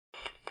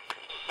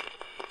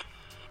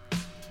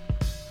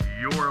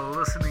You're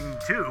listening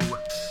to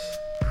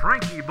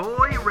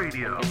FrankieBoi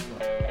Radio.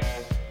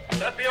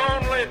 That the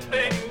only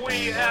thing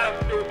we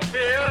have to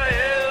fear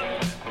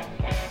is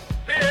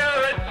fear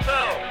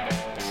itself.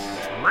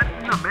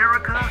 Letting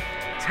America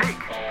take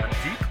a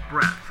deep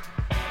breath.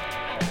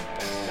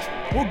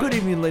 Well, good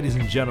evening, ladies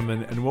and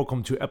gentlemen, and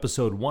welcome to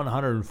episode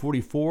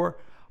 144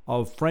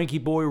 of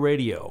FrankieBoi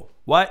Radio.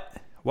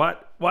 What?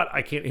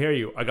 I can't hear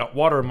you. I got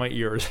water in my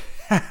ears.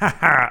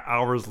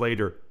 Hours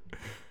later.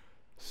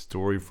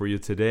 Story for you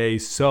today.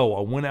 So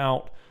I went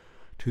out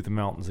to the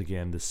mountains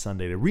again this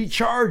Sunday to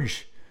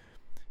recharge,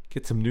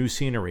 get some new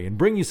scenery, and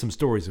bring you some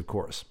stories, of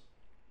course.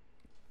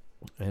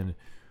 And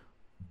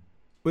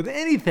with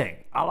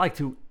anything, I like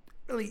to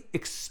really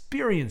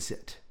experience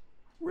it.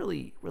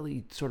 Really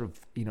sort of,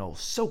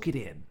 soak it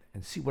in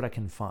and see what I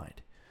can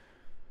find.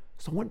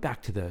 So I went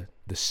back to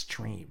the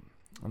stream.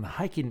 And the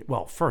hiking,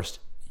 well, first,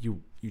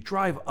 you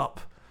drive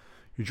up.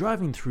 You're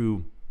driving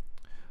through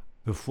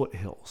the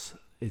foothills.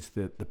 It's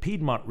the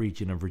Piedmont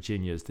region of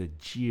Virginia is the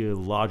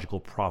geological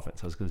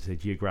province. I was going to say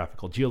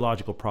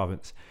geological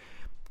province.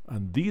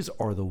 And these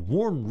are the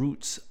worn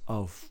roots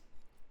of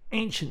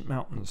ancient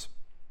mountains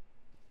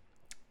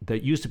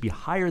that used to be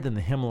higher than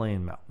the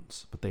Himalayan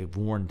mountains, but they've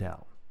worn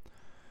down.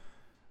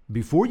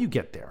 Before you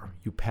get there,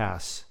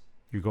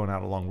 you're going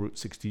out along Route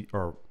 60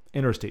 or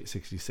Interstate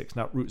 66,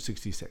 not Route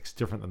 66,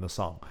 different than the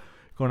song.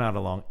 Going out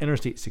along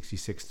Interstate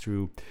 66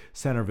 through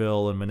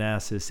Centerville and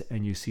Manassas,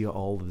 and you see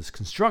all of this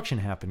construction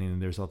happening,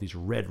 and there's all these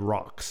red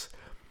rocks.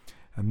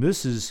 And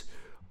this is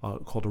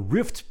called a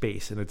rift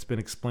basin. It's been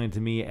explained to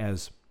me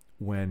as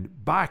when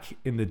back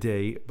in the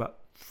day, about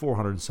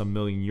 400 and some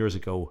million years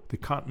ago, the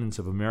continents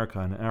of America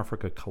and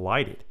Africa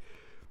collided,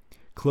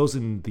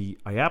 closing the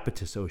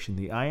Iapetus Ocean.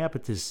 The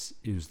Iapetus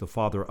is the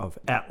father of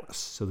Atlas,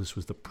 so this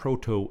was the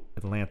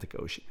Proto-Atlantic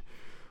Ocean.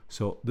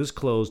 So this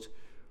closed.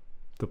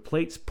 The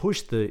plates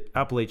pushed the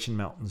Appalachian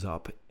Mountains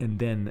up, and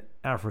then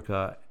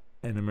Africa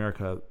and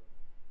America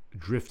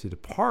drifted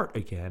apart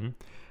again.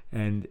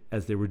 And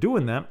as they were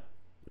doing that,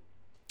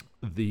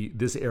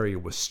 this area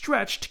was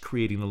stretched,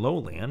 creating a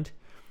lowland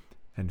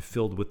and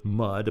filled with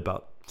mud,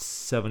 about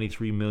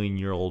 73 million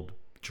year old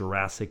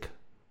Jurassic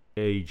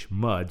age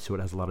mud. So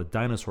it has a lot of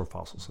dinosaur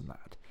fossils in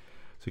that.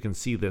 So you can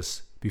see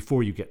this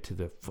before you get to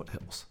the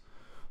foothills.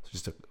 So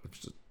just a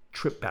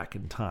trip back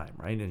in time,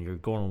 right? And you're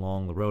going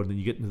along the road, and then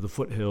you get into the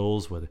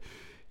foothills where it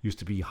used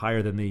to be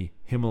higher than the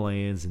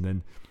Himalayas, and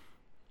then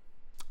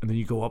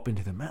you go up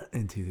into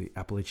the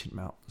Appalachian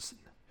Mountains.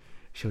 And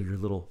show your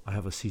little. I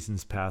have a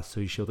season's pass,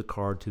 so you show the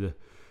card to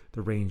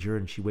the ranger,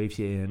 and she waves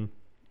you in.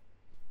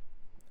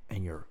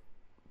 And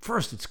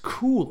first, it's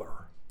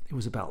cooler. It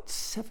was about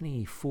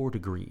 74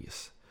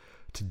 degrees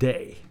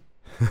today,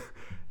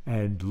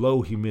 and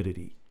low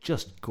humidity,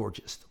 just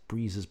gorgeous. The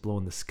breeze is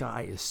blowing. The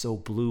sky is so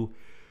blue.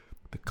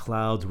 The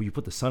clouds, when you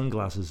put your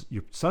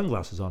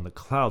sunglasses on, the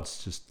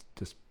clouds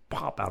just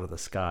pop out of the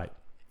sky,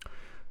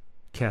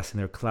 casting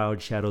their cloud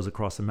shadows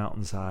across the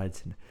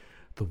mountainsides, and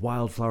the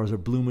wildflowers are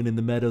blooming in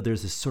the meadow.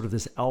 There's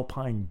this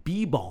alpine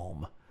bee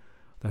balm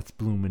that's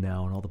blooming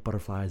now, and all the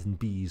butterflies and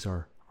bees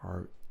are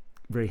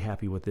very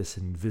happy with this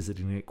and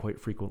visiting it quite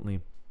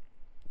frequently.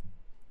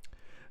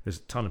 There's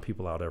a ton of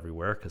people out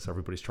everywhere because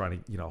everybody's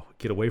trying to,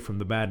 get away from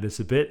the madness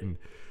a bit, and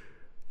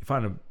you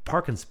find a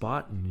parking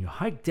spot and you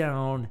hike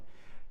down.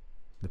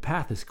 The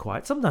path is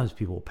quiet. Sometimes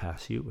people will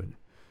pass you, and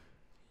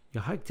you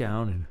hike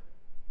down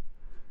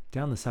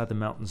the side of the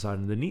mountainside.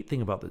 And the neat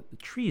thing about the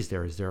trees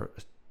there is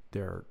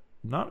they're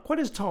not quite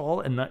as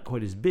tall and not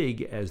quite as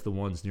big as the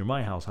ones near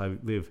my house. I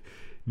live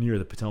near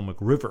the Potomac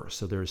River,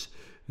 so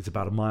it's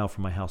about a mile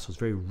from my house. So it's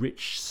very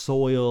rich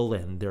soil,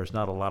 and there's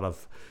not a lot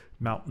of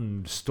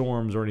mountain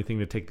storms or anything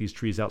to take these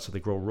trees out. So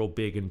they grow real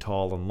big and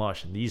tall and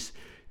lush. And these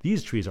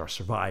trees are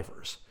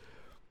survivors.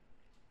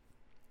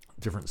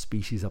 Different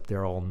species up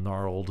there, all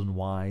gnarled and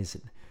wise,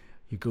 and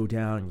you go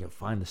down and you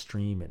find the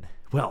stream, and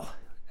well,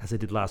 as I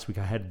did last week,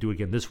 I had to do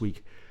again this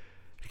week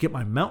to get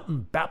my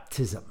mountain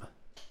baptism,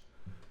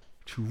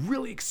 to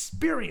really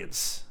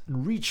experience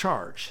and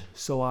recharge.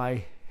 So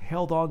I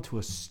held on to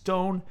a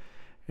stone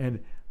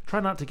and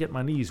try not to get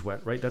my knees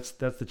wet, right? That's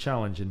the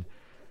challenge, and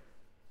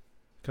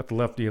got the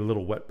left knee a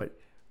little wet, but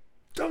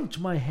dunked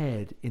my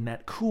head in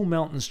that cool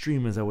mountain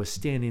stream as I was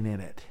standing in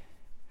it,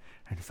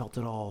 and felt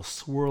it all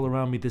swirl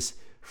around me. This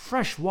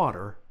fresh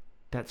water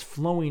that's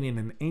flowing in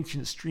an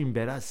ancient stream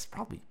bed that's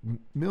probably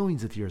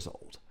millions of years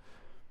old,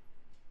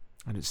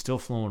 and it's still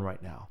flowing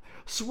right now,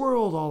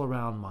 swirled all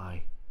around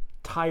my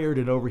tired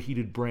and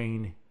overheated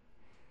brain,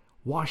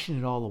 washing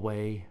it all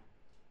away,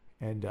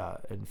 and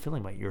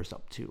filling my ears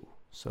up too.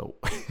 So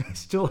I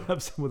still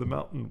have some of the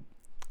mountain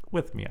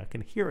with me. I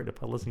can hear it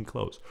if I listen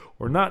close,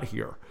 or not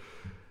hear,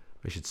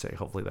 I should say.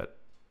 Hopefully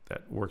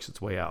that works its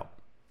way out.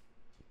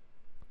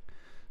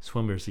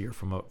 Swimmers here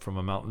from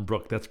a mountain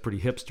brook. That's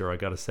pretty hipster, I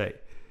gotta say.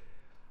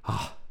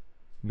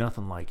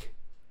 Nothing like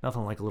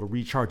Nothing like a little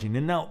recharging.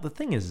 And now the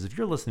thing is if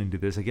you're listening to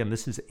this, again,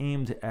 this is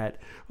aimed at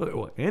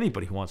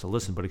anybody who wants to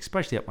listen, but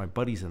especially at my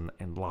buddies in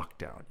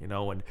lockdown,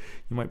 and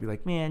you might be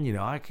like, man,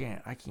 I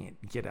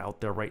can't get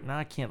out there right now.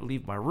 I can't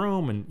leave my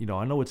room. And,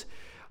 I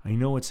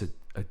know it's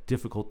a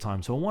difficult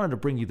time. So I wanted to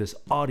bring you this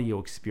audio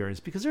experience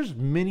because there's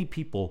many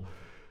people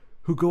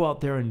who go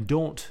out there and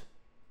don't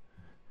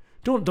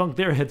dunk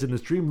their heads in the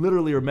stream,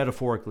 literally or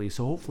metaphorically.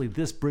 So hopefully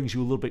this brings you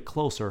a little bit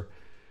closer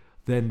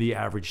than the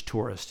average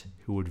tourist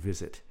who would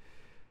visit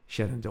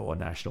Shenandoah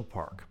National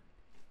Park.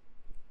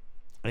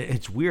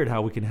 It's weird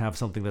how we can have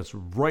something that's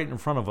right in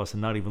front of us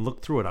and not even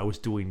look through it. I was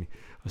doing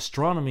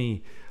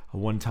astronomy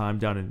one time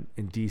down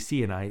in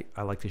DC, and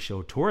I like to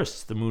show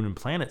tourists the moon and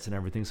planets and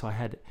everything. So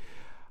I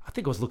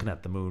think I was looking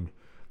at the moon,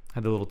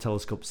 had the little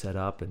telescope set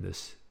up, and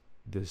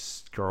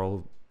this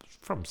girl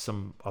from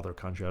some other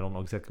country, I don't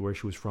know exactly where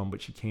she was from,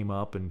 but she came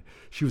up and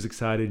she was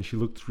excited and she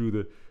looked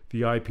through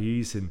the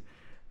eyepiece and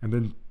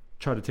then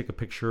tried to take a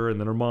picture, and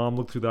then her mom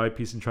looked through the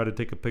eyepiece and tried to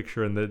take a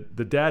picture, and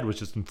the dad was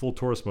just in full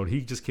tourist mode.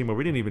 He just came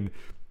over. He didn't even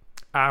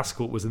ask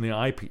what was in the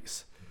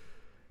eyepiece,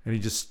 and he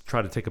just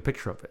tried to take a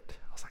picture of it.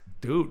 I was like,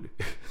 dude,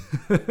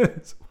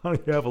 why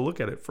don't you have a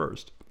look at it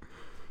first?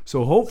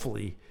 So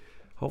hopefully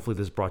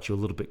this brought you a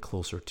little bit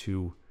closer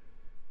to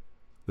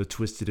the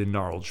twisted and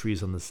gnarled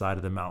trees on the side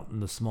of the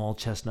mountain, the small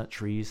chestnut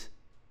trees,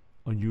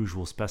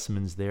 unusual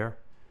specimens there,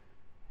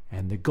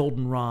 and the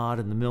goldenrod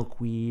and the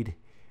milkweed,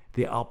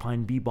 the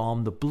alpine bee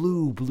balm, the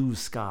blue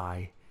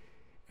sky,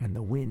 and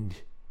the wind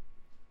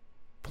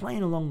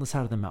playing along the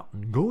side of the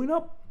mountain, going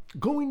up,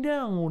 going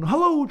down.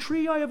 Hello,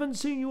 tree, I haven't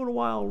seen you in a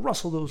while.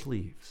 Rustle those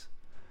leaves.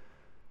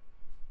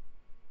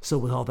 So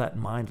with all that in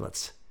mind,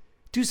 let's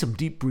do some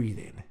deep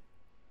breathing,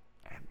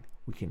 and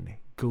we can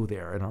go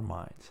there in our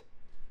minds.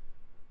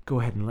 Go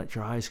ahead and let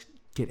your eyes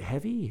get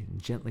heavy and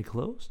gently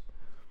closed,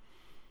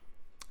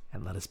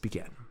 and let us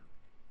begin.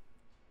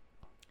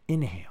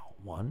 Inhale,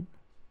 1,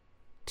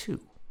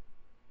 2,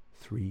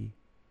 3,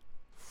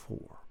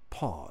 4.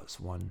 Pause,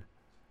 1,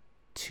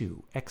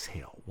 2.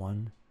 Exhale,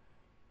 1,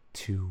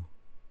 2,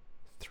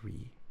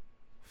 3,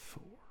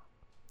 4.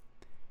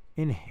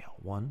 Inhale,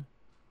 1,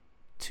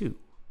 2,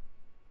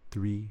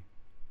 3,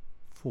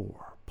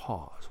 4.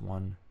 Pause,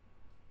 1,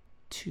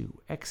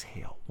 2.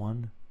 Exhale,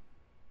 1,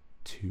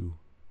 2,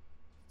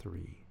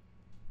 3,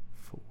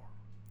 4.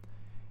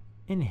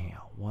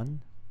 Inhale,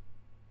 1,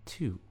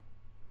 2,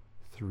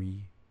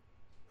 3,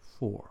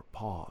 4.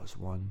 Pause,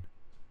 1,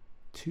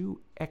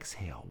 2.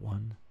 Exhale,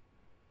 1,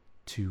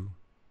 2,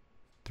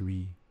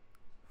 3,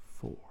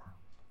 4.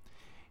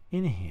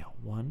 Inhale,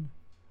 1,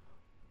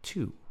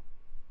 2,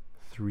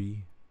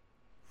 3,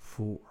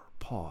 4.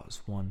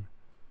 Pause, 1,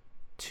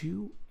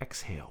 2.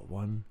 Exhale,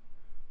 1,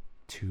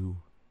 2,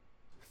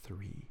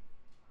 3,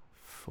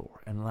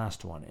 4. And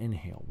last one.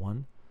 Inhale,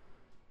 1,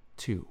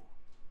 2,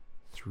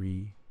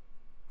 3,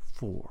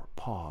 4.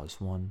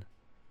 Pause, 1,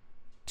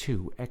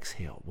 2.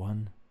 Exhale,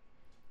 1,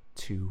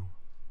 2,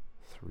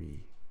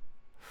 3,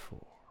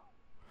 4.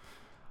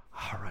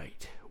 All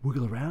right.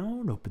 Wiggle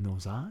around, open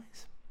those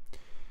eyes.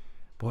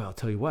 Boy, I'll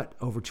tell you what,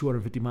 over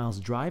 250 miles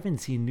of driving,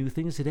 seeing new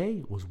things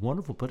today was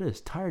wonderful, but it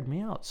has tired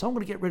me out. So I'm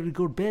going to get ready to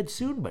go to bed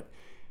soon, but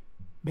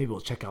maybe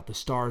we'll check out the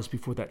stars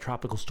before that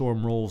tropical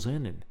storm rolls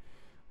in, and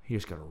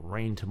here's going to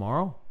rain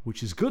tomorrow,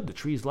 which is good. The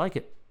trees like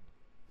it.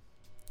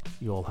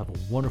 You all have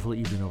a wonderful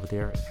evening over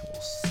there, and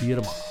we'll see you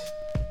tomorrow.